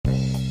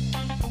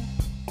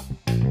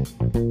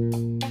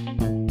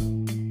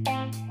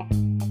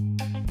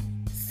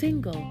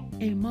Single,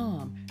 a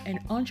mom, an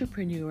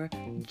entrepreneur,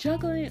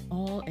 juggling it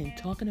all and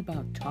talking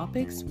about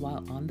topics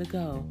while on the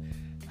go.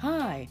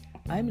 Hi,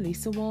 I'm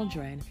Lisa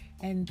Waldron,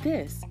 and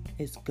this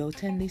is Go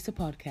 10 Lisa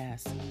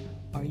Podcast.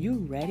 Are you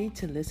ready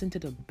to listen to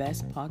the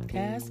best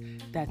podcast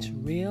that's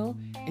real,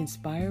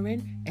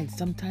 inspiring, and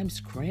sometimes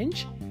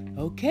cringe?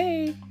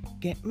 Okay,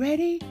 get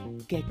ready,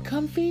 get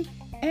comfy,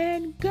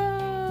 and go!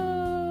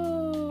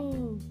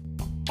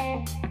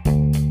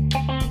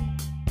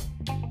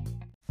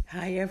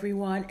 Hi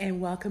everyone, and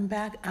welcome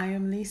back. I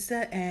am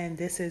Lisa, and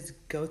this is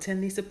Go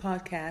 10 Lisa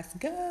Podcast.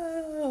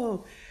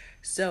 Go!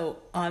 So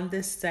on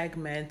this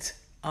segment,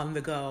 on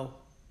the go,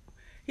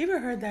 you ever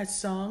heard that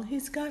song?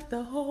 He's got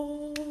the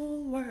whole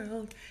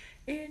world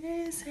in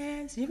his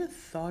hands. You ever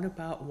thought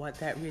about what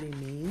that really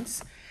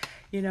means?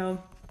 You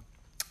know,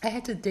 I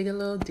had to dig a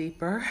little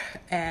deeper,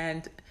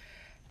 and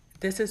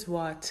this is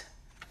what,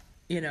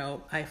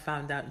 I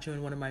found out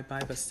during one of my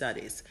Bible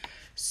studies.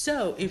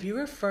 So if you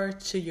refer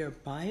to your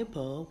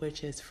Bible,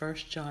 which is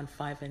 1 John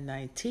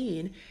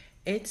 5:19,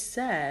 it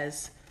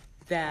says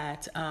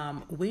that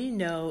we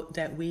know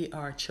that we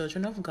are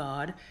children of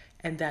God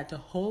and that the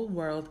whole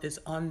world is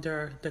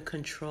under the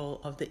control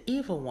of the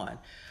evil one.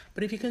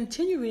 But if you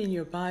continue reading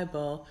your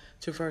Bible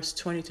to verse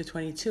 20 to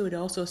 22, it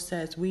also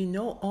says, we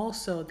know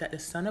also that the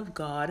Son of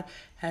God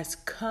has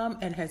come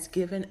and has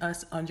given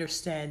us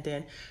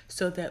understanding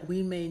so that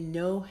we may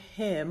know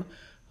him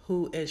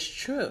who is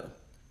true.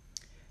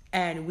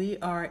 And we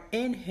are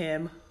in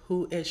him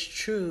who is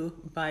true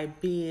by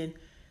being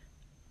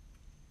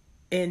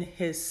in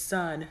his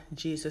Son,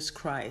 Jesus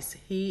Christ.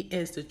 He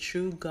is the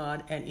true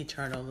God and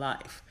eternal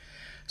life.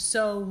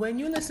 So when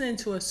you're listening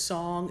to a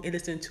song, you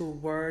listen to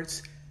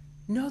words,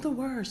 know the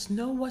words,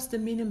 know what's the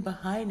meaning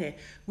behind it.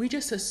 We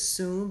just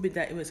assumed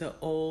that it was an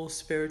old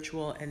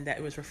spiritual and that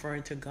it was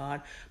referring to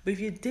God. But if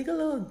you dig a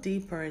little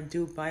deeper and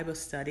do Bible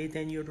study,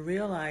 then you'd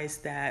realize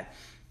that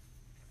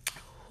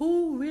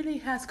who really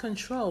has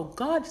control?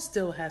 God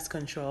still has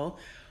control,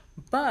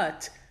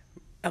 but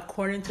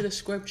according to the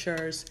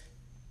scriptures,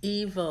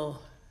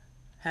 evil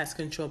has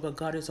control, but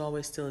God is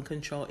always still in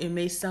control. It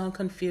may sound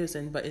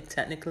confusing, but it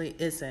technically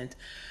isn't.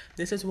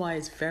 This is why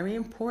it's very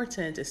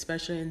important,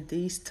 especially in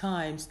these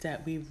times,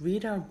 that we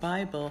read our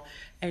Bible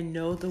and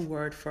know the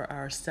word for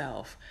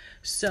ourselves.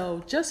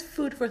 So just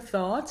food for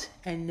thought,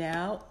 and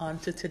now on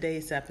to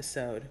today's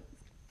episode.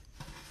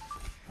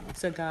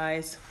 So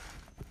guys,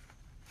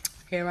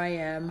 here I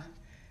am.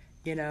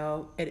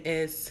 It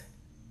is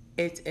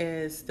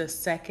the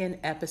second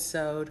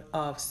episode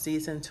of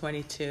season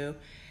 22,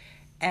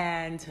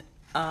 and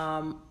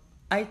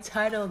I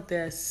titled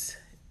this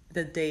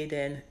the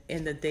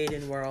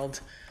dating world.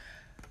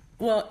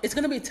 Well, it's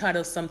going to be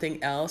titled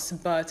something else,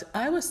 but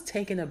I was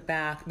taken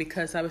aback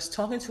because I was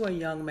talking to a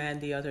young man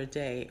the other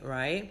day,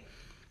 right?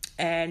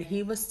 And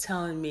he was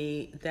telling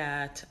me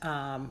that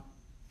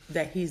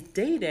he's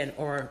dating,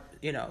 or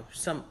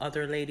some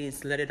other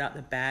ladies let it out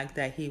the bag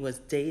that he was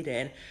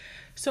dating.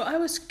 So I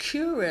was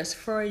curious,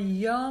 for a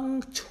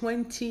young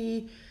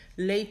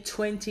late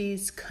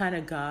 20s kind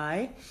of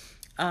guy,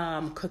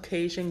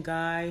 Caucasian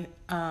guy,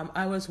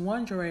 I was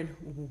wondering,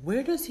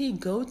 where does he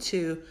go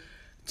to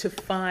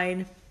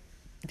find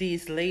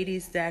these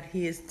ladies that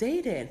he is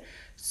dating?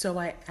 So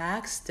I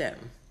asked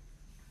him,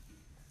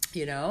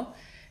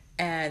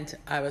 and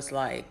I was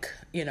like,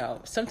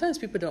 sometimes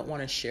people don't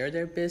want to share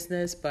their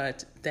business,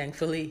 but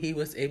thankfully he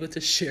was able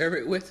to share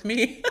it with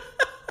me.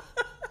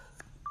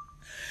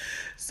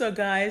 So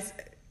guys,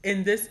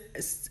 in this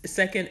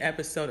second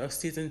episode of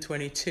season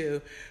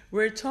 22,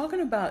 we're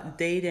talking about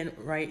dating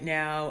right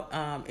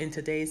now in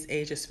today's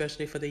age,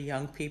 especially for the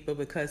young people,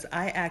 because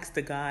I asked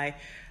the guy,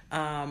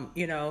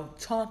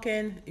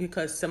 talking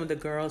because some of the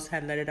girls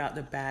had let it out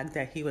the bag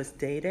that he was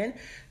dating.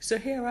 So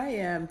here I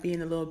am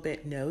being a little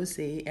bit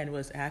nosy and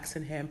was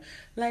asking him,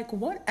 like,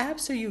 what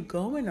apps are you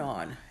going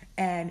on?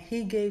 And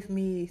he gave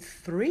me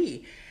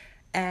 3.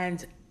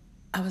 And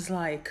I was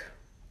like,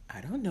 I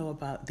don't know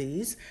about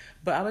these,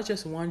 but I was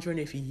just wondering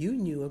if you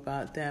knew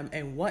about them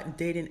and what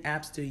dating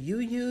apps do you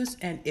use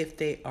and if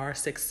they are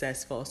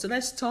successful. So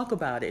let's talk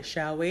about it,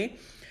 shall we?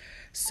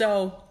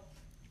 So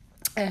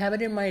I have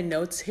it in my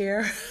notes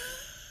here.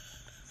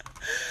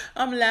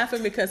 I'm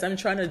laughing because I'm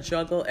trying to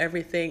juggle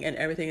everything and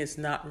everything is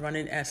not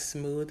running as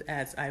smooth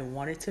as I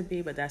want it to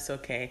be, but that's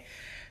okay.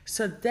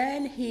 So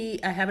then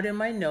I have it in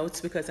my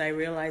notes because I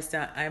realized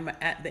that I'm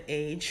at the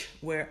age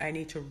where I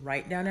need to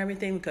write down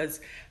everything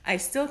because I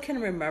still can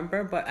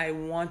remember, but I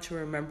want to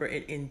remember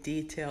it in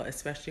detail,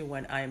 especially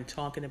when I am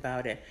talking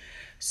about it.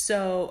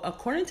 So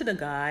according to the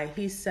guy,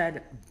 he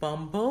said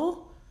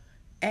Bumble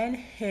and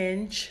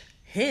Hinge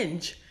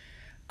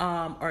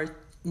are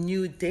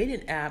new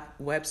dating app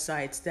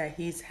websites that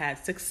he's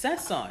had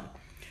success on.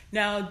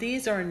 Now,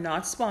 these are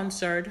not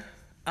sponsored.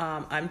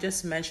 I'm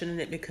just mentioning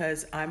it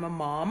because I'm a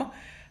mom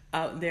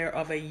out there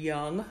of a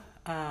young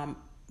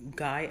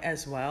guy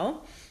as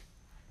well.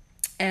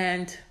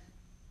 And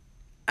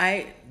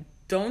I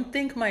don't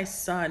think my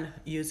son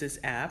uses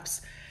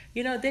apps.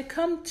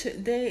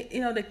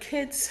 the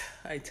kids,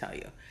 I tell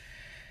you,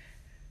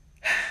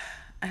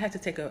 I had to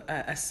take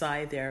a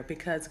side there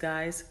because,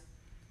 guys,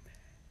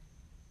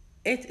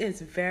 it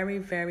is very,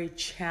 very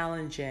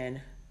challenging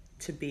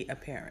to be a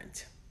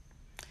parent.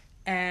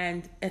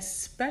 And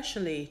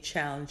especially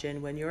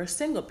challenging when you're a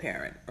single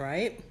parent,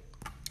 right?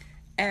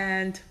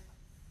 And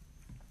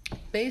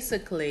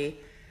basically,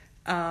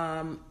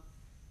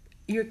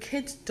 your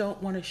kids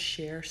don't want to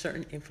share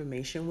certain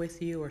information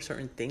with you or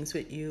certain things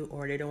with you,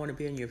 or they don't want to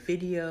be in your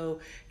video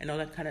and all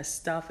that kind of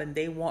stuff. And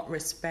they want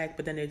respect,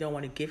 but then they don't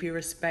want to give you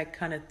respect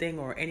kind of thing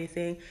or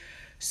anything.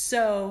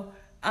 So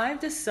I've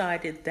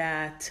decided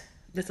that,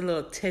 just a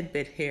little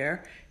tidbit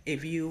here,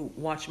 if you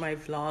watch my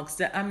vlogs,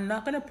 that I'm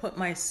not going to put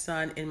my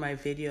son in my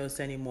videos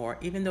anymore,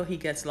 even though he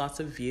gets lots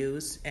of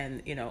views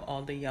and,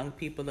 all the young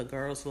people, the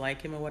girls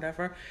like him or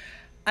whatever.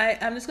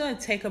 I'm just going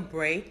to take a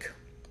break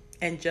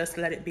and just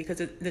let it be, because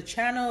the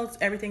channels,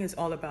 everything is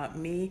all about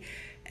me.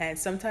 And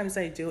sometimes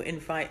I do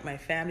invite my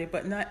family,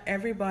 but not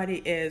everybody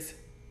is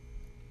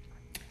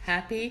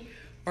happy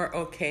or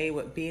okay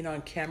with being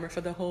on camera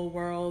for the whole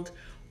world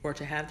or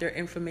to have their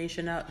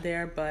information out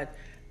there. But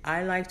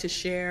I like to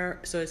share,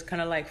 so it's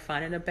kind of like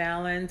finding a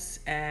balance,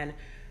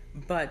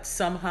 but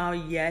somehow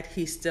yet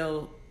he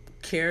still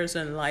cares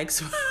and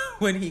likes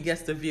when he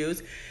gets the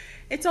views.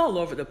 It's all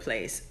over the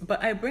place.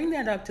 But I bring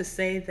that up to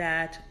say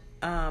that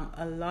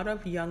a lot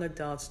of young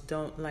adults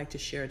don't like to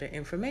share their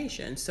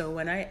information. So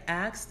when I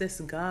asked this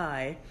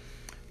guy,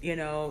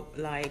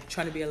 like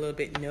trying to be a little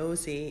bit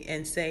nosy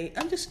and say,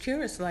 I'm just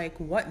curious, like,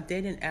 what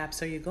dating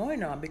apps are you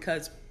going on?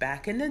 Because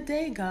back in the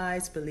day,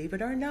 guys, believe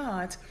it or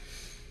not,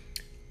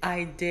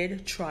 I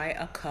did try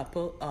a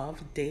couple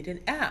of dating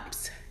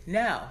apps.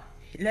 Now,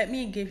 let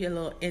me give you a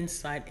little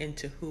insight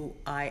into who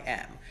I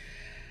am.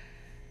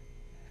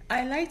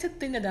 I like to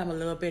think that I'm a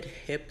little bit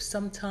hip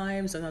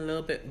sometimes and a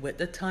little bit with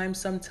the times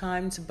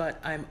sometimes,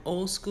 but I'm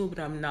old school, but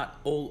I'm not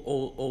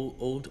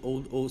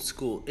old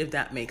school, if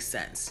that makes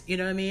sense. You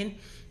know what I mean?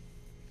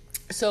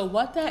 So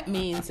what that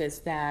means is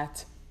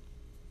that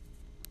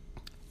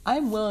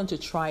I'm willing to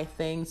try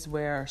things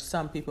where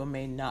some people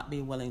may not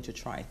be willing to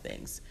try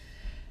things.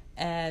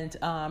 And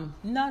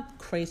not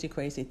crazy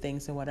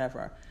things or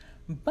whatever.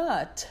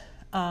 But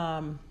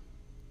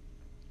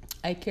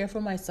I care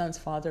for my son's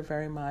father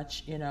very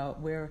much.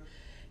 We're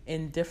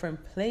in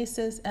different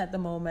places at the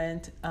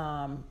moment,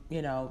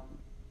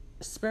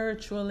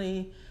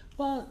 spiritually.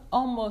 Well,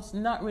 almost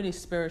not really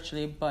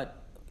spiritually,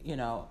 but,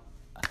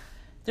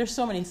 there's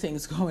so many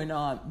things going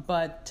on.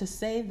 But to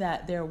say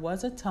that there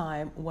was a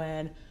time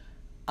when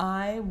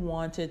I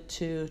wanted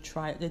to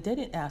try the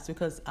dating apps,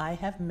 because I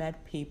have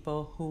met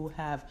people who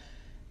have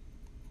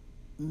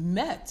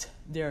met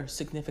their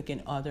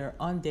significant other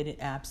on dating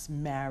apps,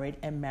 married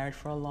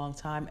for a long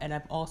time. And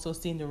I've also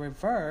seen the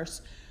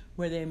reverse,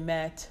 where they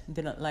met,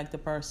 didn't like the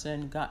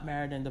person, got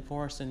married and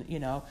divorced, and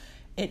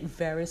it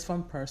varies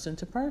from person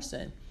to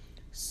person.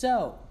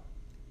 So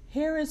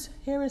here is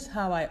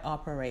how I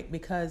operate,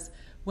 because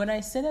when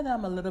I say that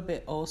I'm a little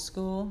bit old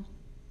school,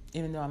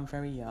 even though I'm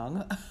very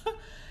young,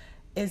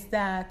 is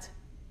that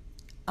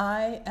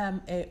I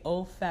am a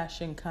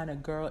old-fashioned kind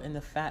of girl in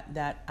the fact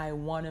that I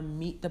want to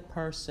meet the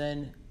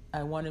person,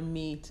 I want to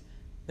meet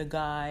the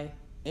guy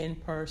in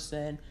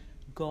person,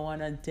 go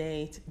on a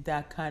date,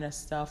 that kind of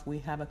stuff. We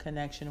have a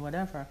connection,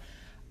 whatever.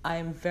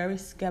 I'm very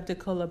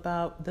skeptical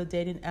about the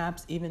dating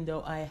apps, even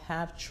though I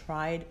have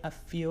tried a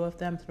few of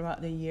them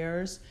throughout the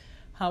years.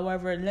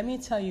 However, let me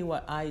tell you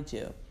what I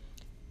do.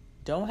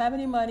 Don't have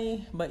any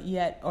money,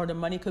 or the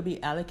money could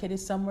be allocated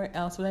somewhere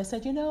else. But I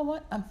said, you know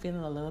what? I'm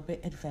feeling a little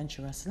bit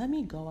adventurous. Let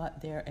me go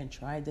out there and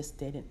try this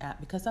dating app,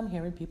 because I'm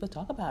hearing people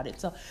talk about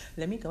it. So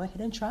let me go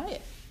ahead and try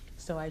it.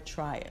 So I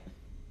try it.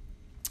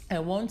 I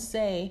won't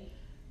say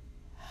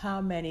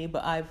how many,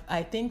 but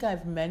I think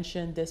I've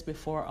mentioned this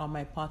before on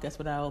my podcast,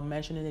 but I'll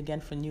mention it again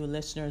for new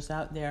listeners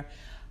out there.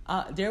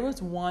 There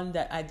was one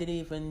that I didn't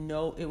even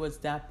know it was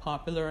that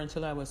popular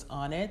until I was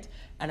on it.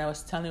 And I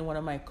was telling one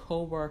of my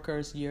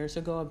coworkers years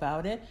ago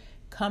about it.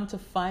 Come to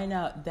find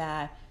out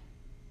that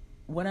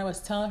when I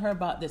was telling her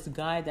about this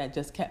guy that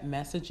just kept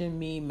messaging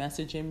me,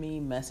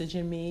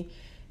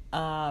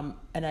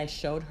 and I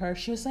showed her,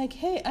 she was like,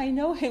 hey, I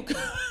know him.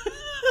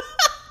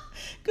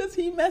 Because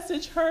he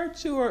messaged her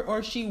too,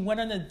 or she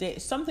went on a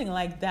date, something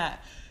like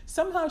that.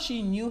 Somehow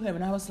she knew him.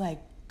 And I was like,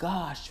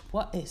 gosh,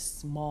 what a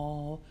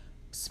small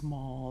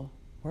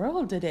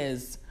world it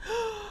is.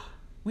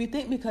 We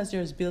think because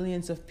there's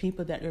billions of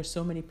people that there's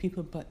so many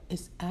people, but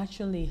it's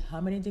actually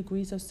how many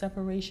degrees of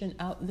separation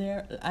out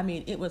there? I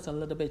mean, it was a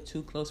little bit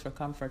too close for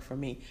comfort for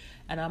me.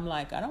 And I'm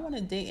like, I don't want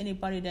to date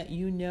anybody that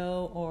you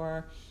know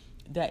or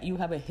that you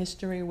have a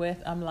history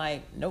with. I'm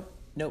like, nope.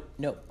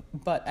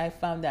 But I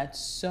found that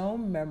so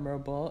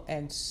memorable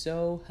and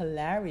so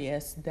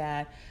hilarious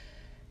that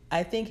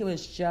I think it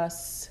was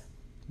just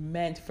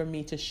meant for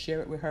me to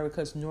share it with her,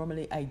 because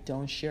normally I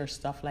don't share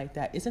stuff like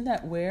that. Isn't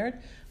that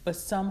weird? But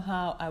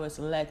somehow I was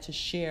led to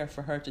share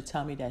for her to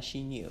tell me that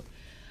she knew.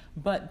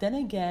 But then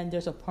again,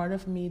 there's a part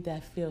of me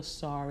that feels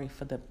sorry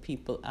for the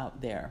people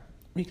out there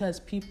because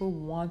people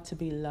want to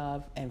be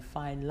loved and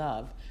find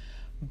love.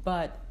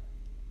 But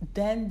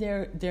then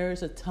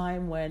there's a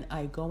time when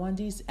I go on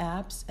these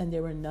apps and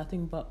there were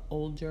nothing but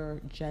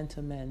older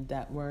gentlemen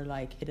that were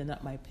like hitting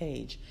up my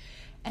page.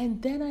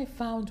 And then I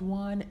found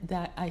one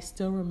that I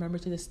still remember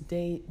to this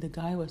day. The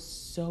guy was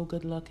so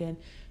good looking,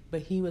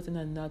 but he was in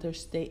another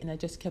state, and I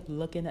just kept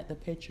looking at the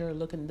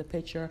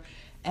picture.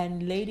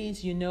 And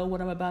ladies, you know what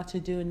I'm about to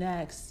do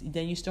next.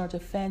 Then you start to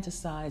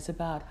fantasize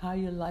about how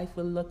your life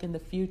will look in the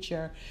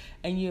future,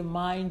 and your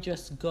mind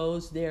just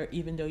goes there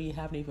even though you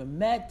haven't even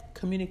met,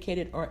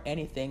 communicated, or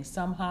anything.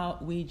 Somehow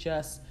we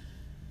just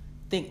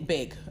think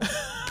big.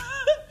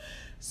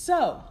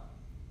 So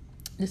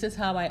this is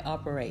how I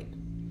operate.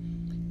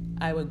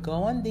 I would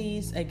go on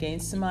these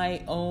against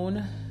my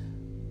own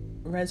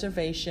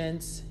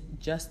reservations,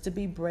 just to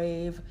be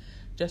brave,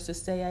 just to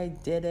say I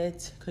did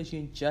it, because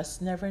you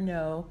just never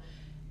know.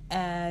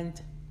 And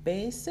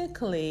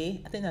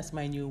basically, I think that's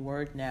my new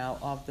word now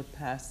of the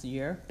past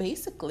year.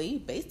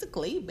 Basically.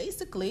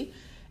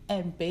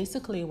 And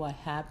basically what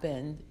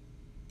happened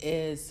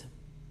is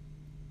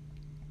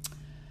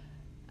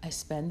I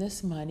spend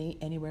this money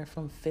anywhere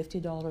from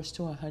 $50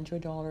 to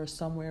 $100,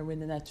 somewhere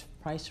within that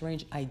price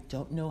range. I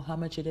don't know how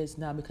much it is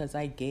now because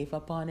I gave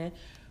up on it.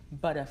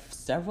 But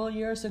several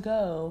years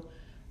ago,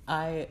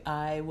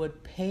 I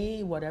would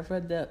pay whatever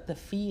the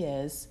fee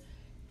is.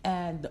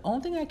 And the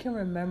only thing I can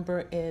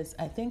remember is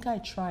I think I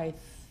tried,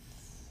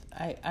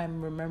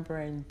 I'm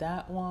remembering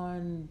that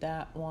one.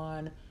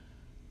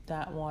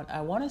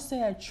 I want to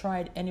say I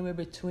tried anywhere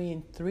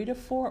between 3 to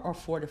 4 or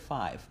 4 to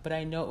 5, but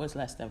I know it was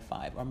less than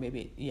 5, or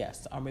maybe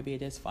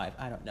it is 5.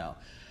 I don't know.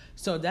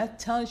 So that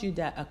tells you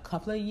that a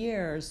couple of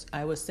years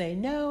I would say,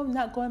 no, I'm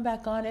not going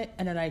back on it.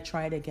 And then I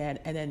tried again,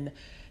 and then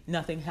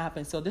nothing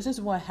happens. So this is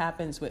what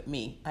happens with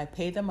me. I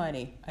pay the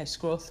money. I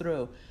scroll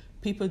through.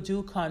 People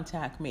do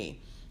contact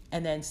me.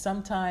 And then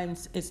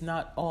sometimes it's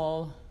not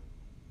all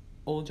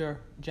older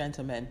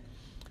gentlemen.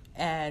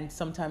 And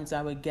sometimes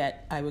I would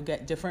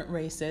get different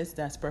races.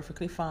 That's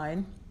perfectly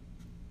fine.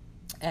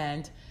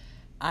 And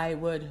I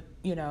would,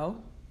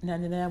 and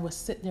then I would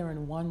sit there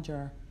and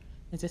wonder,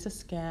 is this a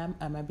scam?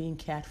 Am I being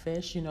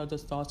catfished?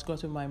 Those thoughts go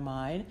through my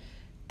mind.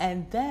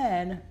 And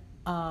then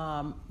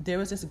there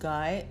was this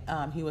guy,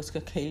 he was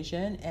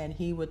Caucasian, and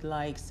he would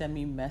send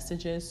me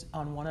messages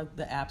on one of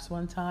the apps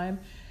one time.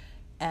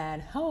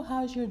 And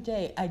how's your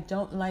day? I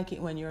don't like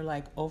it when you're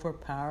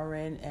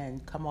overpowering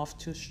and come off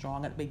too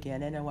strong at the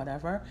beginning or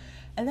whatever.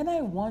 And then I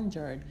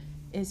wondered,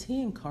 is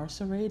he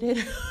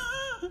incarcerated?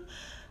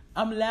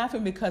 I'm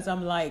laughing because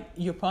I'm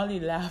you're probably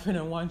laughing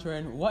and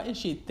wondering, what is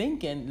she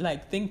thinking?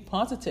 Think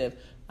positive.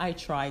 I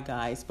try,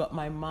 guys, but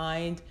my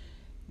mind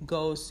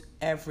goes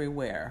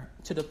everywhere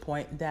to the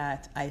point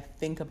that I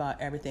think about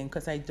everything,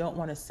 because I don't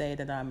want to say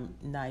that I'm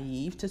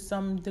naive to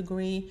some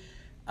degree,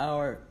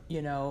 or,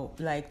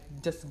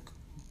 just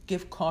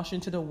give caution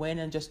to the wind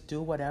and just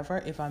do whatever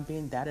if I'm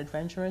being that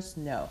adventurous.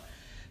 No.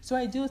 So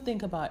I do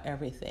think about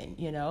everything,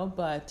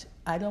 but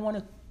I don't want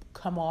to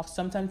come off.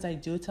 Sometimes I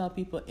do tell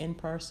people in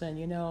person,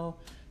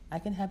 I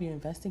can have you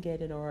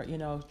investigated, or,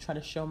 try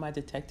to show my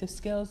detective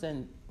skills,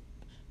 and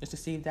just to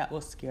see if that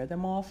will scare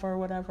them off or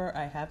whatever.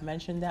 I have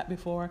mentioned that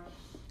before,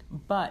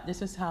 but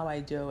this is how I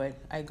do it.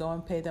 I go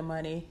and pay the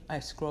money. I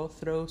scroll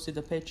through, see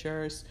the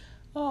pictures.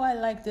 Oh, I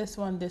like this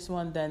one.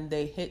 Then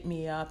they hit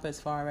me up as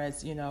far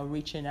as,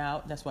 reaching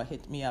out. That's what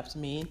hit me ups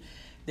mean.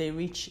 They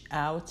reach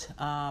out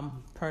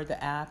per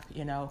the app,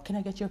 can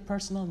I get your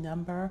personal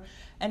number?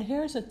 And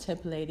here's a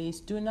tip, ladies.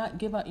 Do not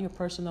give out your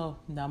personal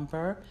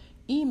number,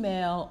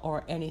 email,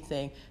 or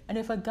anything. And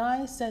if a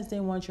guy says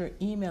they want your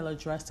email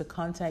address to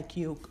contact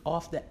you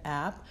off the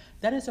app,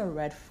 that is a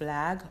red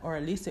flag, or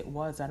at least it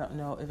was. I don't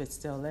know if it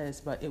still is,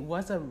 but it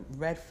was a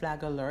red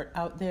flag alert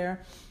out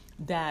there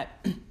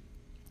that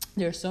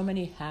there's so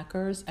many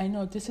hackers. I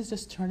know this is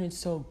just turning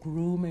so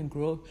gloom and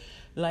growth.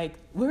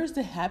 Where's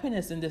the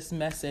happiness in this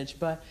message?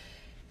 But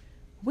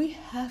we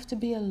have to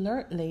be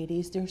alert,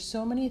 ladies. There's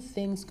so many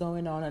things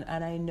going on.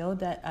 And I know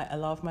that a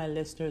lot of my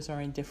listeners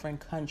are in different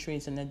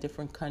countries, and the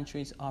different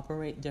countries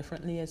operate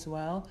differently as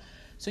well.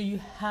 So you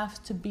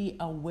have to be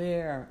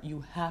aware.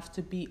 You have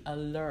to be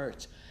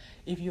alert.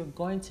 If you're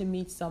going to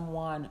meet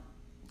someone,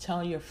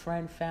 tell your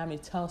friend, family,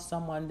 tell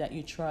someone that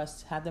you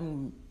trust, have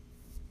them,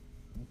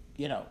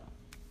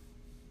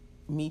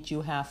 meet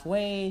you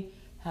halfway,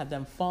 have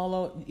them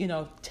follow,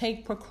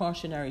 take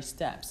precautionary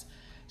steps.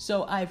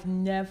 So I've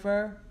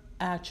never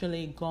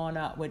actually gone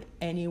out with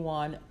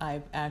anyone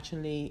I've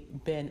actually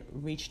been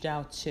reached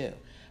out to.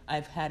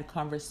 I've had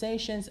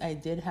conversations. I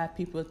did have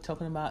people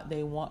talking about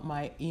they want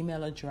my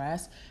email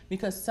address,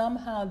 because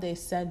somehow they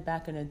said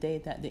back in the day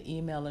that the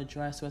email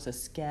address was a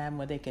scam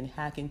where they can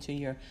hack into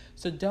your,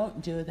 so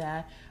don't do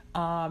that.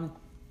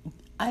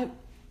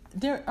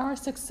 There are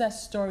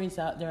success stories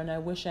out there, and I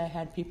wish I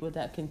had people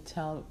that can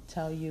tell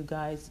you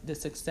guys the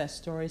success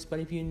stories. But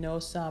if you know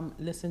some,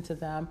 listen to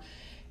them.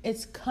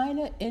 It's kind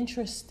of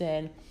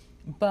interesting,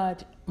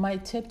 but my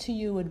tip to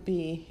you would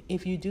be,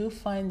 if you do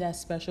find that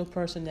special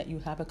person that you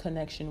have a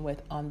connection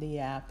with on the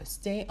app,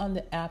 stay on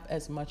the app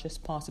as much as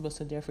possible,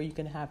 so therefore you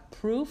can have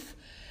proof,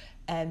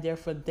 and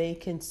therefore they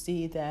can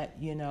see that,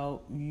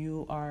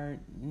 you are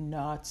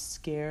not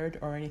scared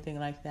or anything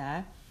like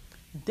that.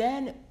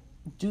 Then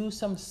do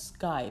some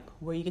Skype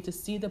where you get to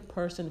see the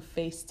person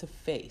face to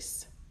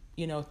face,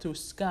 through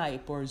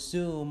Skype or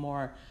Zoom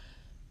or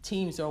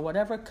Teams or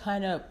whatever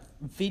kind of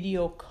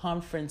video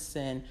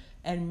conferencing,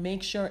 and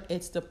make sure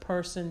it's the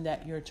person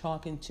that you're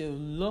talking to.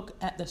 Look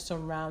at the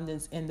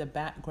surroundings in the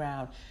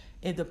background.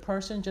 If the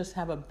person just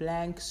have a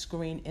blank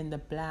screen in the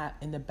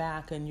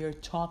back and you're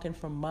talking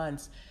for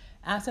months,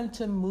 ask them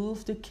to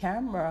move the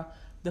camera,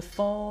 the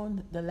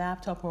phone, the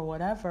laptop or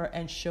whatever,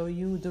 and show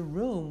you the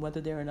room,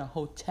 whether they're in a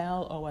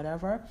hotel or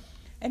whatever.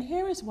 And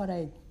here is what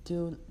I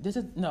do. This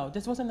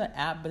wasn't an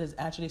app, but it's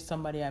actually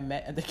somebody I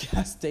met at the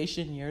gas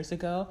station years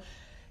ago.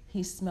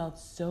 He smelled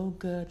so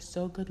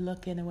good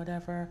looking and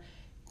whatever.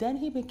 Then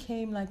he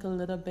became like a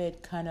little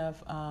bit kind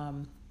of,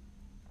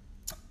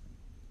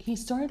 he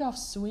started off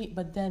sweet,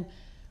 but then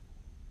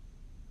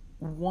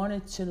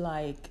wanted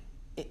to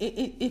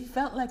it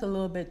felt like a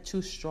little bit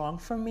too strong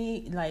for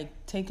me, like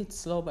take it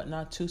slow but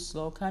not too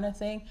slow kind of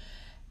thing.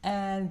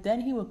 And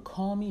then he would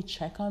call me,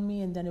 check on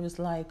me, and then it was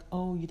like,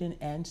 oh, you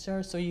didn't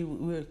answer. So we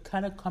were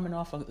kind of coming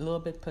off a little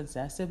bit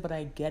possessive, but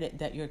I get it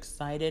that you're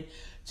excited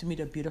to meet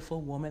a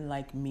beautiful woman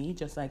like me,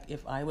 just like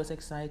if I was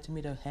excited to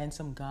meet a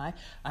handsome guy,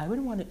 I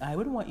wouldn't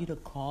want you to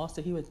call,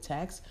 so he would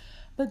text.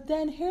 But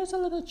then here's a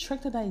little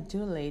trick that I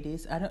do,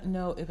 ladies. I don't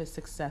know if it's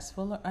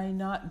successful or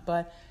not,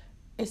 but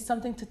it's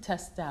something to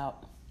test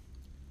out.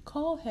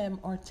 Call him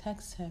or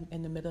text him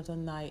in the middle of the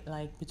night,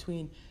 like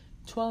between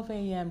 12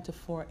 a.m. to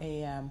 4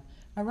 a.m.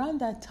 Around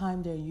that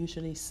time, they're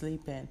usually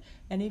sleeping.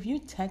 And if you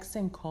text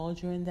and call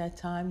during that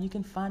time, you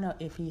can find out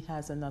if he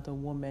has another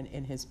woman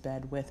in his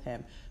bed with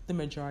him the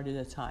majority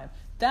of the time.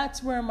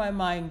 That's where my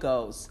mind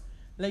goes.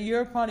 Like,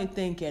 you're probably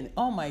thinking,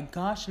 oh my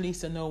gosh,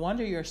 Lisa, no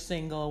wonder you're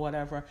single or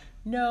whatever.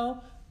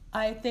 No,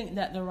 I think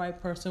that the right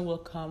person will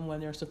come when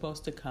they're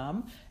supposed to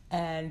come.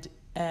 And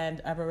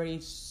I've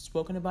already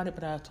spoken about it,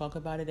 but I'll talk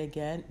about it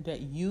again,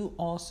 that you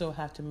also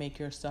have to make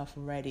yourself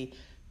ready.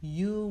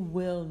 You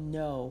will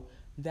know.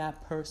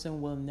 That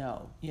person will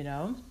know,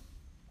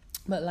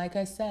 But like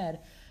I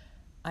said,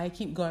 I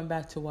keep going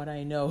back to what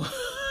I know.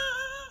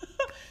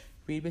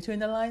 Read between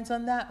the lines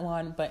on that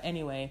one. But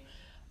anyway,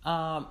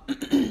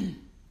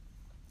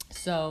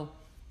 so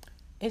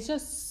it's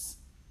just,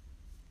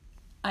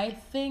 I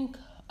think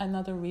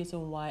another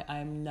reason why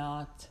I'm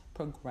not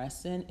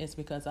progressing is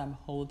because I'm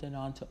holding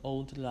on to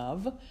old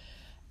love,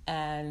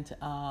 and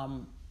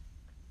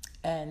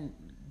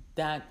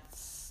that's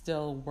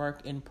still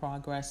work in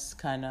progress,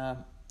 kind of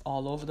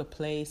all over the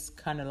place,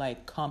 kind of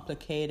like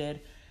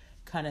complicated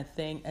kind of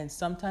thing. And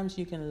sometimes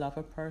you can love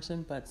a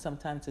person, but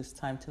sometimes it's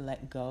time to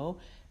let go.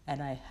 And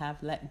I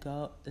have let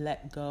go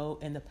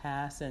in the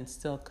past and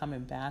still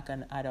coming back,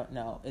 and I don't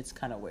know, it's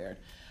kind of weird.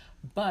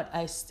 But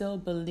I still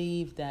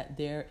believe that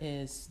there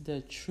is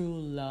the true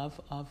love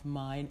of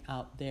mine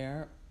out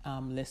there,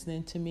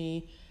 listening to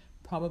me,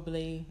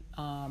 probably,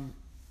 and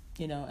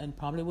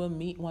probably we'll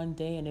meet one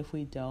day. And if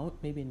we don't,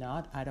 maybe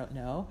not, I don't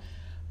know.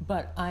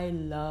 But I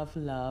love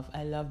love.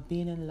 I love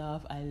being in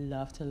love. I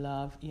love to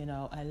love,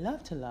 I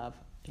love to love,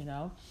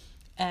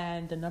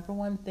 And the number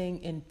one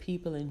thing in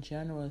people in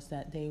general is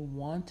that they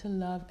want to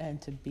love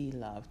and to be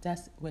loved.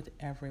 That's with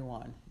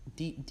everyone,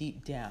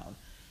 deep down,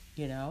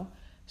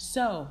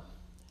 So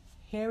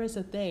here is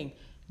the thing.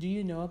 Do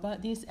you know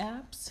about these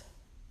apps?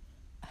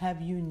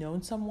 Have you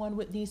known someone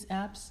with these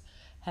apps?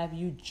 Have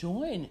you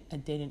joined a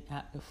dating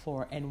app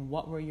before? And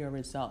what were your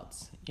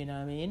results? You know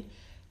what I mean?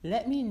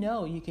 Let me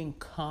know. You can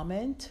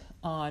comment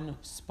on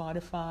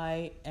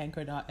Spotify,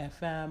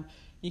 Anchor.fm.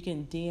 You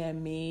can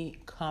DM me,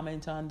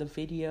 comment on the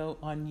video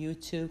on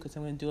YouTube, because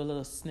I'm going to do a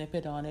little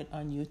snippet on it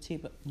on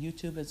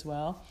YouTube as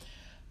well.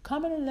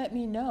 Comment and let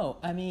me know.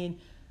 I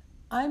mean,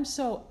 I'm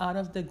so out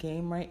of the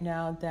game right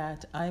now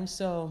that I'm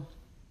so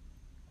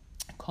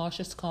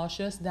cautious.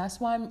 That's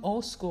why I'm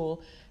old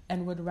school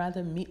and would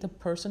rather meet the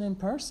person in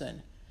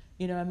person.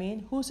 You know what I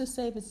mean? Who's to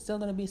say if it's still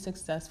going to be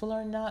successful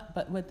or not?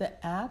 But with the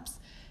apps,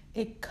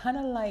 it kind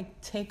of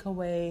like take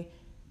away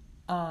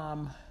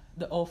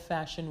the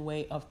old-fashioned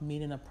way of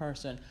meeting a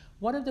person.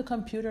 What if the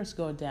computers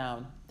go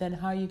down? Then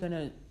how are you going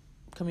to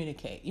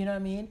communicate? You know what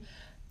I mean?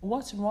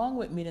 What's wrong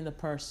with meeting the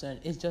person?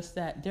 It's just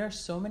that there are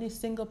so many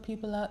single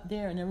people out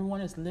there, and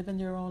everyone is living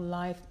their own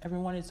life.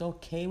 Everyone is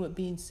okay with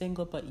being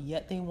single, but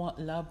yet they want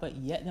love, but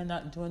yet they're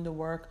not doing the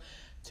work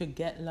to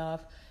get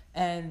love.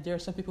 And there are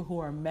some people who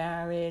are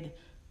married,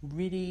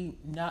 really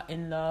not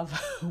in love,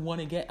 want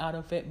to get out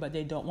of it, but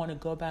they don't want to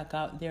go back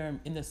out there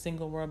in the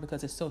single world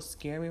because it's so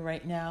scary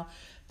right now.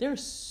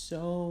 There's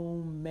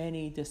so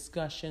many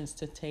discussions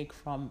to take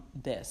from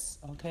this,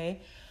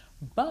 okay?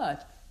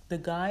 But the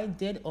guy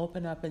did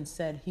open up and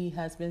said he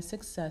has been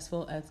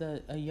successful as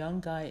a young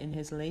guy in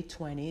his late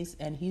 20s,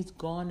 and he's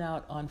gone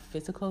out on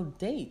physical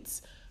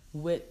dates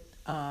with,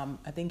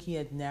 I think he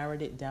had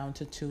narrowed it down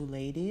to 2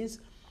 ladies.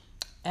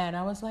 And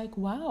I was like,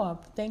 wow,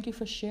 thank you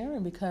for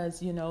sharing,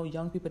 because,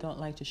 young people don't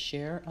like to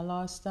share a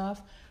lot of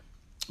stuff,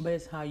 but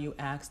it's how you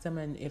ask them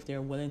and if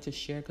they're willing to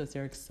share because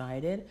they're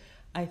excited.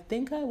 I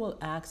think I will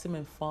ask him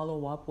and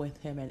follow up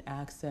with him and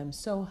ask him,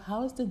 so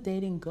how's the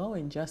dating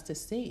going, just to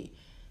see,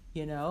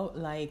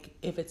 like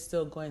if it's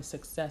still going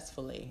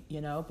successfully,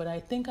 but I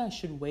think I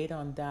should wait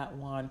on that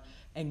one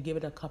and give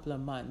it a couple of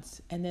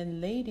months. And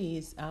then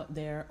ladies out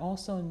there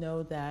also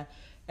know that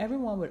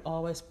everyone would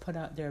always put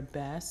out their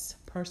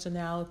best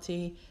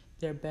personality,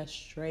 their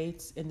best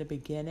traits in the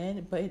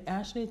beginning, but it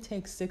actually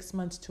takes 6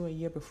 months to a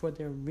year before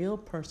their real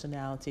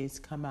personalities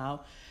come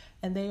out.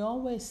 And they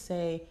always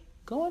say,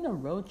 go on a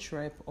road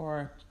trip,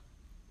 or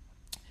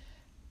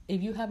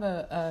if you have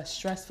a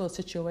stressful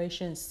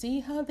situation, see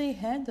how they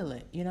handle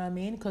it. You know what I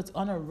mean? Because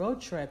on a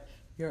road trip,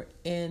 you're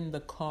in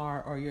the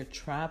car or you're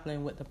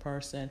traveling with the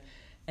person,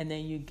 and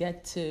then you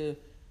get to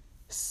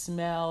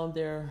smell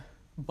their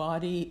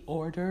body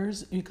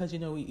odors, because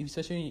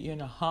especially when you're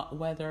in a hot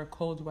weather,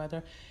 cold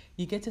weather,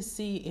 you get to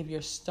see if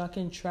you're stuck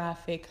in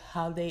traffic,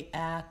 how they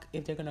act,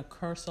 if they're going to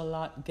curse a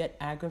lot, get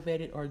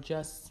aggravated, or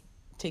just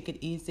take it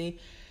easy.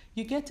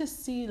 You get to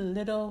see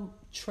little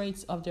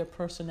traits of their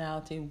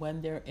personality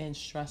when they're in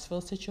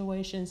stressful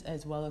situations,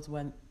 as well as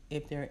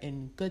if they're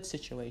in good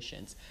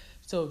situations.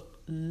 So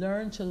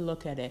learn to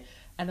look at it.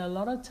 And a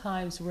lot of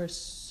times we're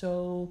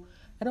so,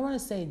 I don't want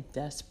to say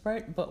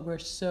desperate, but we're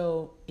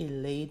so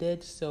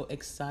elated, so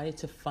excited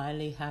to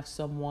finally have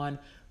someone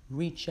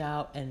reach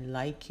out and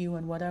like you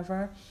and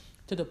whatever,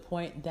 to the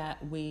point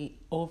that we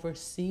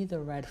oversee the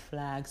red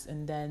flags.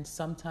 And then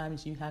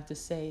sometimes you have to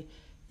say,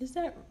 is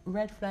that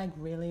red flag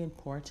really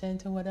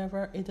important or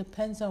whatever? It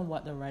depends on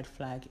what the red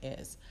flag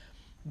is.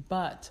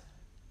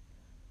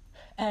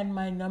 And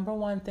my number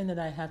one thing that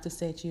I have to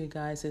say to you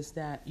guys is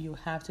that you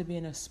have to be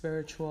in a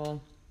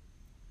spiritual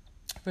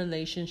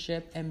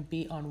relationship and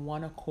be on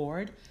one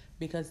accord,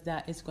 because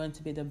that is going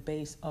to be the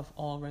base of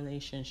all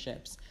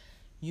relationships.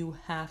 You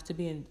have to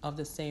be of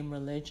the same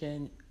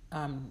religion.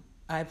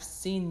 I've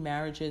seen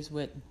marriages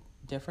with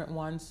different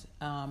ones,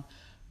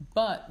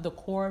 but the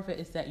core of it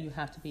is that you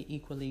have to be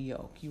equally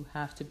yoked. You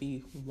have to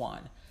be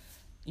one,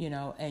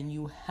 and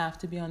you have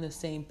to be on the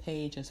same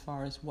page as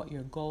far as what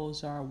your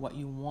goals are, what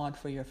you want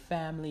for your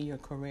family, your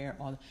career.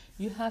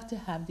 You have to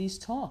have these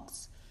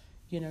talks.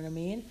 You know what I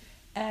mean?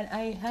 And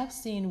I have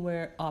seen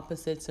where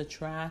opposites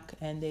attract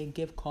and they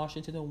give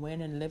caution to the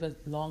wind and live a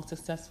long,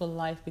 successful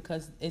life,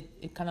 because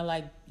it kind of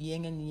like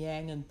yin and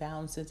yang and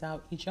balances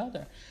out each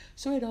other.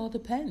 So it all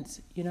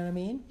depends. You know what I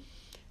mean?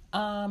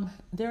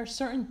 There are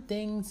certain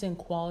things and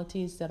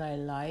qualities that I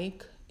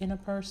like in a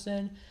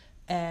person.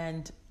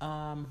 And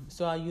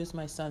so I'll use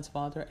my son's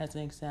father as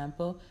an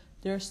example.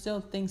 There are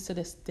still things to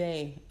this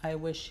day I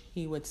wish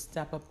he would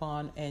step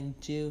upon and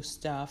do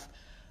stuff.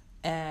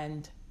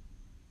 And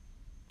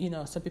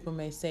some people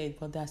may say,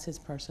 well, that's his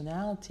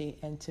personality.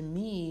 And to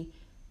me,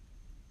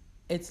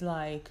 it's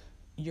like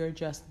you're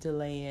just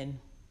delaying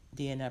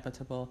the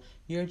inevitable.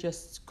 You're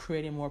just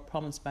creating more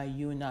problems by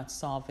you not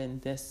solving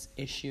this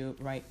issue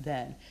right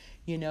then.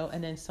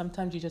 And then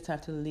sometimes you just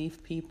have to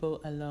leave people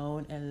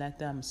alone and let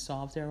them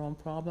solve their own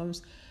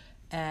problems.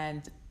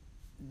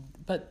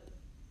 But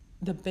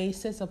the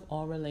basis of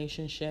all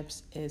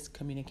relationships is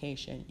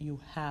communication. You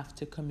have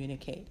to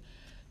communicate.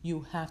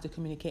 You have to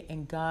communicate.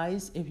 And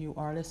guys, if you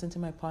are listening to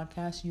my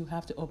podcast, you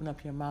have to open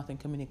up your mouth and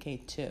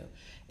communicate too.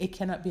 It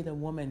cannot be the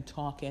woman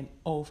talking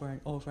over and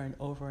over and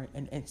over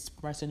and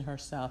expressing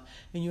herself,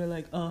 and you're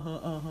like,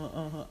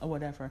 or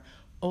whatever.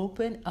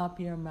 Open up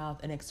your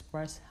mouth and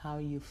express how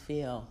you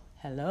feel.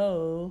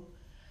 Hello?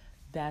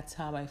 That's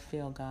how I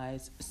feel,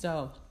 guys.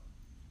 So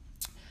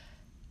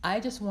I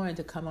just wanted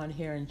to come on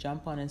here and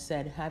jump on and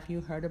said, have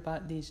you heard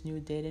about these new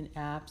dating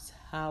apps?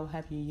 How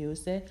have you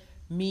used it?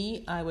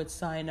 Me, I would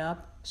sign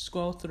up,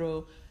 scroll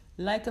through,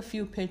 like a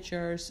few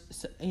pictures,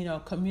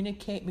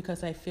 communicate,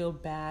 because I feel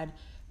bad,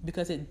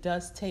 because it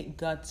does take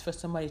guts for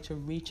somebody to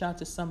reach out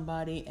to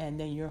somebody, and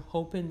then you're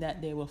hoping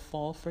that they will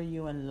fall for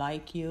you and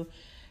like you.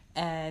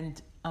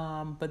 And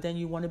but then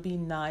you want to be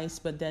nice,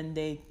 but then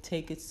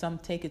some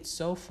take it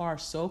so far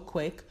so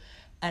quick.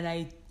 And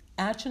I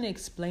actually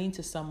explained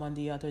to someone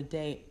the other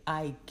day,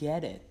 I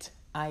get it.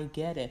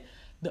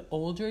 The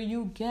older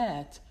you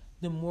get,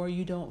 the more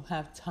you don't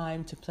have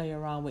time to play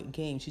around with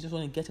games. You just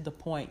want to get to the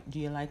point. Do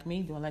you like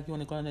me? Do I like you?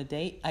 Want to go on a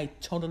date? I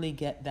totally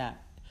get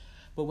that.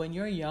 But when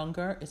you're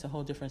younger, it's a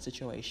whole different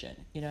situation.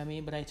 You know what I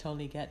mean? But I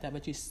totally get that.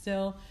 But you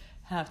still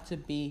have to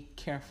be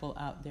careful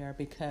out there,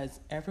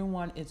 because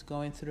everyone is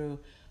going through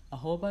a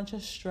whole bunch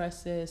of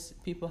stresses.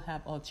 People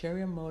have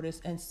ulterior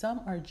motives, and some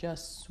are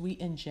just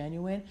sweet and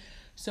genuine.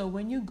 So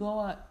when you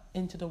go out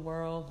into the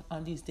world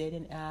on these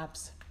dating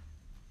apps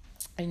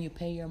and you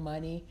pay your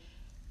money,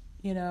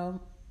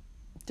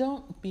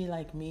 don't be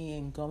like me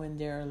and go in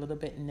there a little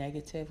bit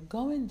negative.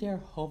 Go in there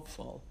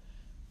hopeful.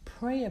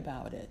 Pray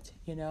about it,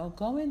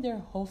 Go in there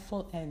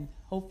hopeful and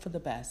hope for the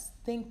best.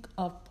 Think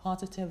of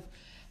positive,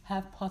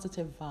 have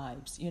positive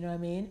vibes, you know what I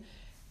mean?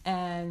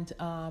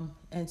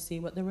 And see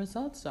what the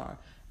results are.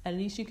 at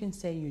least you can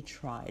say you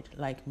tried.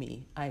 Like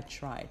me, I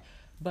tried.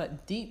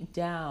 But deep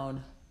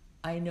down,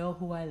 I know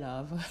who I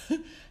love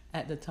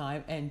at the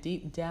time, and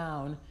deep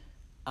down,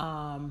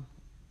 um,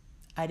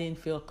 I didn't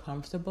feel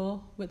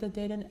comfortable with the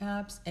dating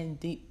apps, and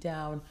deep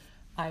down,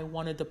 I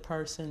wanted the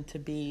person to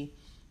be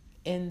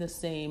in the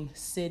same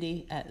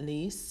city at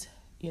least,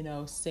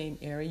 same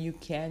area. You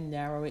can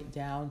narrow it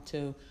down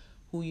to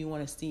who you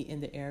want to see in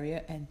the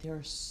area, and there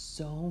are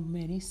so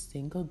many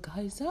single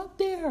guys out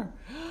there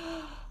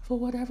for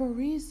whatever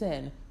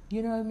reason.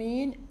 You know what I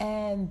mean?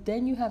 And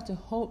then you have to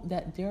hope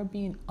that they're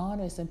being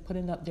honest and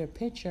putting up their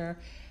picture.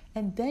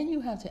 And then you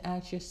have to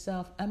ask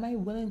yourself, am I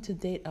willing to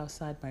date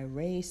outside my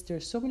race?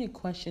 There's so many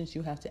questions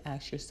you have to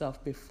ask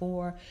yourself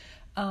before.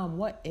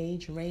 What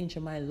age range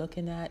am I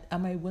looking at?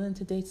 Am I willing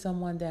to date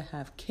someone that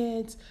have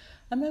kids?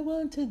 Am I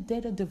willing to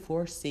date a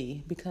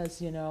divorcee?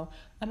 Because, am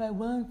I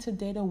willing to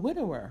date a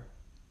widower?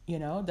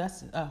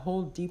 That's a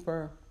whole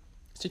deeper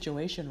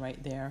situation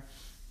right there,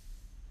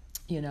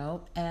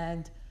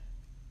 and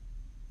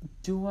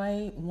do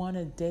I want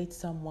to date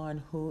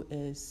someone who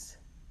is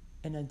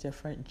in a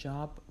different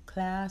job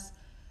class,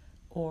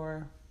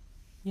 or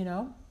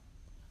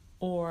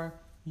or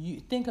you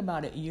think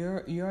about it,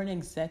 you're an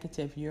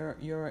executive,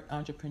 you're an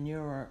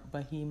entrepreneur,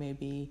 but he may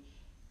be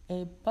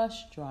a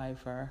bus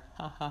driver,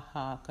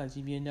 because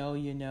if you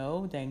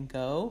know, then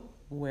go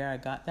where I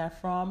got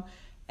that from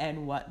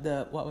and what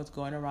was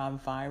going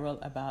around viral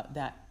about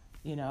that,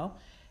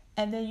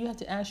 and then you have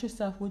to ask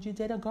yourself, would you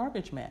date a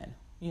garbage man?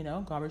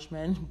 Garbage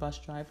man, bus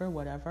driver,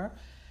 whatever.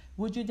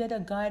 Would you date a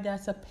guy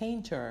that's a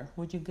painter?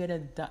 Would you get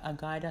a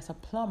guy that's a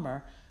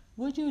plumber?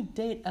 Would you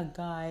date a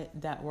guy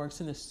that works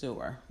in the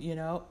sewer?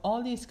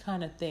 All these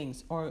kind of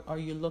things. Or are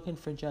you looking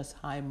for just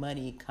high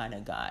money kind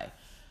of guy?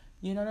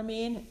 You know what I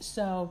mean?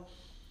 So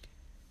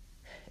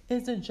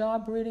is the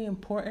job really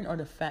important, or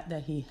the fact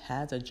that he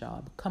has a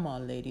job? Come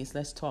on, ladies,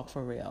 let's talk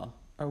for real.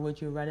 Or would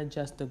you rather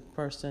just the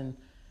person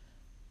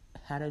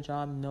had a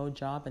job, no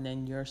job, and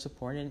then you're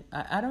supporting?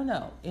 I don't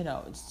know.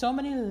 So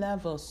many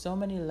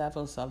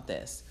levels of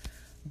this.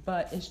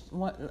 But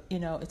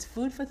it's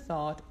food for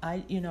thought.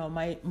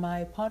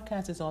 My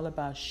podcast is all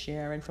about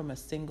sharing from a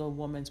single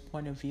woman's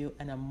point of view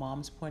and a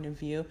mom's point of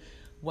view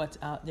what's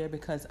out there,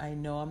 because I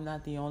know I'm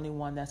not the only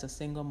one that's a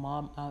single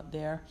mom out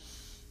there.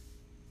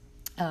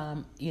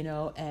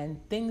 And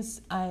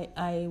things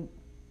I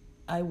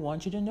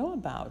want you to know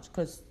about,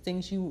 because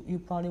things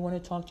you probably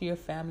want to talk to your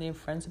family and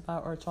friends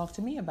about, or talk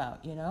to me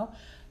about,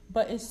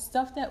 But it's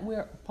stuff that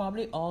we're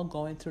probably all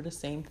going through the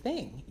same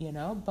thing,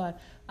 But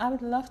I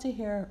would love to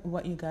hear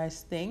what you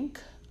guys think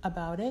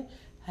about it.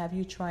 Have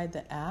you tried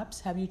the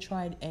apps? Have you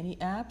tried any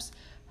apps?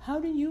 How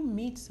do you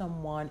meet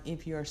someone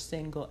if you're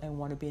single and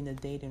want to be in the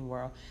dating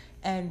world?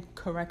 And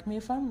correct me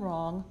if I'm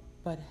wrong,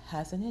 but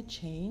hasn't it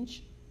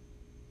changed?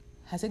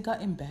 Has it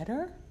gotten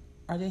better?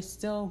 Are they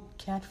still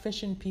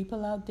catfishing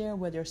people out there,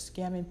 where they're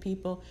scamming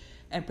people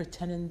and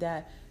pretending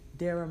that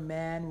they're a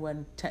man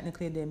when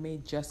technically they may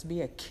just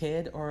be a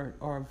kid,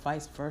 or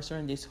vice versa,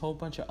 and this whole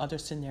bunch of other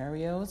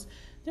scenarios?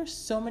 There's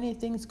so many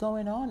things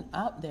going on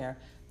out there.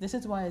 This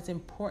is why it's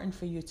important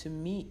for you to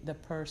meet the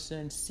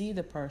person, see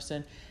the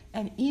person,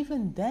 and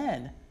even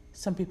then,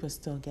 some people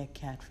still get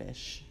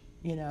catfish,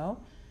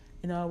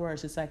 In other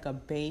words, it's like a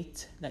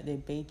bait, that they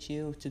bait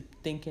you to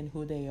thinking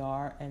who they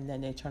are, and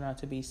then they turn out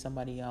to be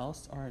somebody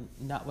else or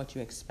not what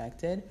you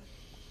expected.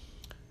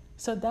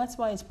 So that's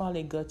why it's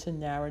probably good to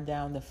narrow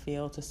down the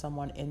field to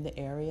someone in the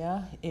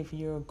area. If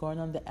you're going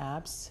on the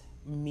apps,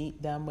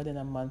 meet them within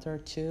a month or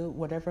two,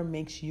 whatever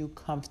makes you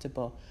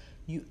comfortable.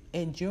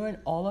 And during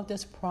all of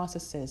this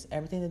processes,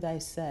 everything that I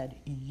said,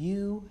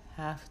 you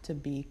have to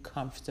be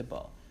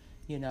comfortable.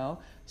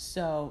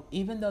 So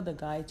even though the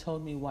guy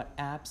told me what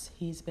apps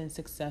he's been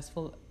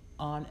successful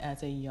on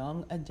as a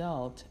young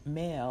adult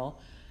male,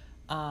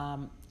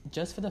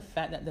 just for the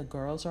fact that the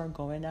girls are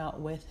going out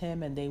with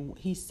him, and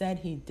he said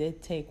he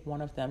did take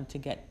one of them to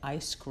get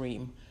ice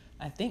cream.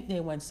 I think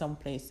they went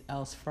someplace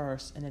else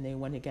first, and then they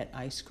went to get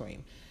ice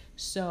cream.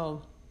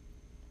 So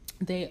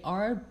they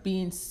are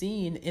being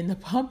seen in the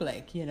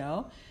public,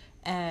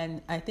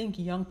 and I think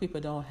young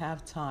people don't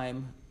have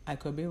time, I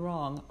could be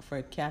wrong,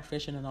 for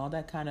catfishing and all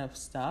that kind of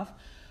stuff.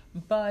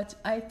 But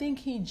I think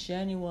he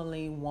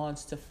genuinely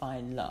wants to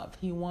find love.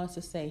 He wants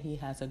to say he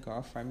has a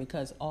girlfriend,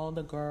 because all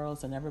the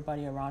girls and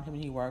everybody around him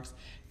he works,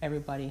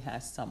 everybody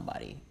has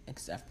somebody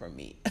except for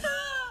me.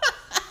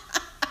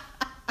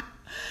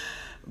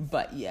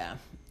 But yeah.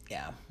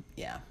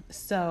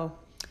 So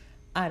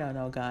I don't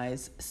know,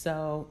 guys.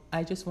 So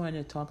I just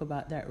wanted to talk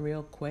about that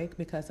real quick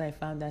because I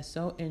found that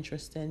so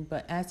interesting.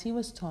 But as he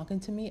was talking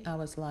to me, I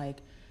was like,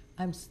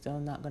 I'm still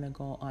not going to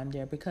go on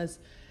there because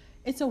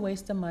it's a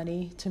waste of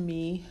money to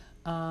me.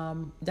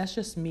 That's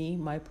just me,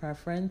 my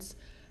preference.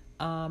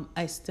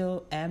 I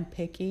still am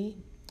picky.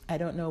 I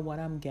don't know what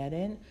I'm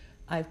getting.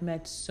 I've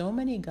met so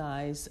many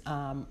guys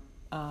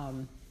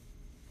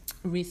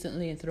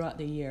recently and throughout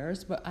the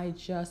years, but I'm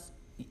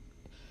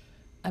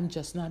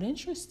just not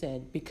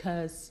interested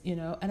because,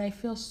 and I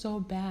feel so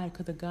bad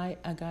because a guy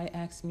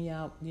asked me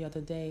out the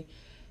other day,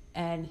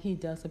 And he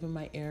does live in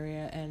my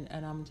area,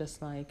 and I'm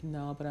just like,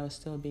 no, but I was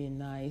still being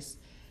nice.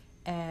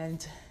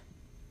 And,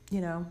 you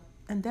know,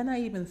 and then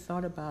I even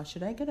thought about,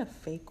 should I get a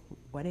fake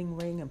wedding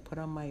ring and put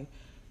on my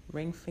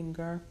ring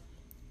finger?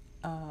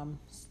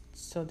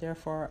 So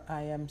therefore,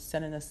 I am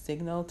sending a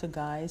signal to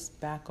guys,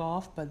 back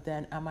off. But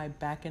then, am I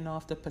backing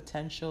off the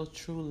potential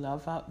true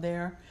love out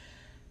there?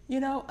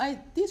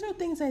 These are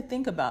things I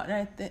think about,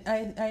 and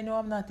I know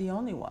I'm not the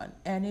only one.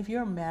 And if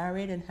you're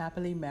married and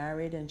happily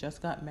married and just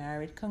got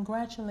married,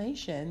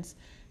 congratulations.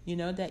 You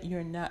know that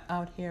you're not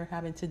out here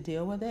having to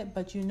deal with it,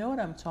 but you know what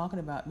I'm talking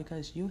about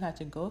because you had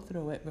to go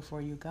through it before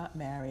you got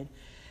married.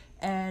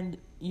 And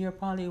you're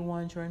probably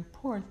wondering,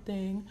 poor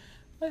thing,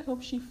 I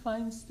hope she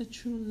finds the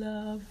true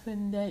love,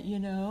 and that,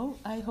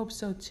 I hope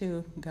so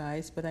too,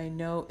 guys, but I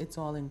know it's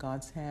all in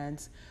God's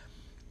hands.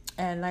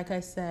 And like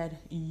I said,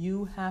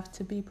 you have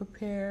to be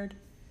prepared.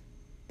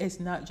 It's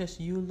not just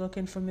you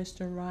looking for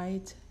Mr.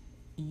 Right.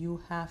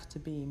 You have to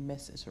be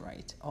Mrs.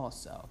 Right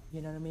also.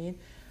 You know what I mean?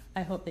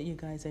 I hope that you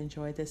guys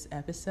enjoyed this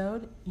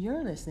episode.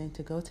 You're listening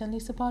to Go 10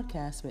 Lisa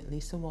Podcast with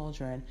Lisa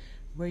Waldron,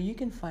 where you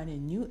can find a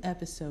new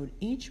episode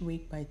each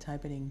week by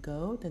typing in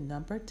Go, the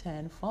number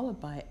 10,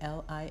 followed by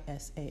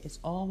LISA. It's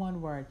all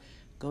one word.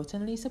 Go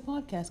 10 Lisa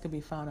Podcast can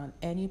be found on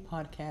any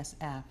podcast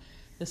app.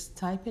 Just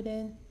type it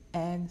in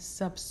and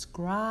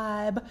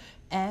subscribe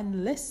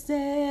and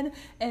listen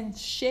and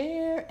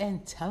share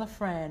and tell a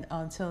friend.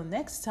 Until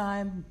next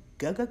time,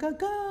 go, go, go,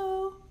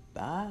 go.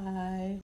 Bye.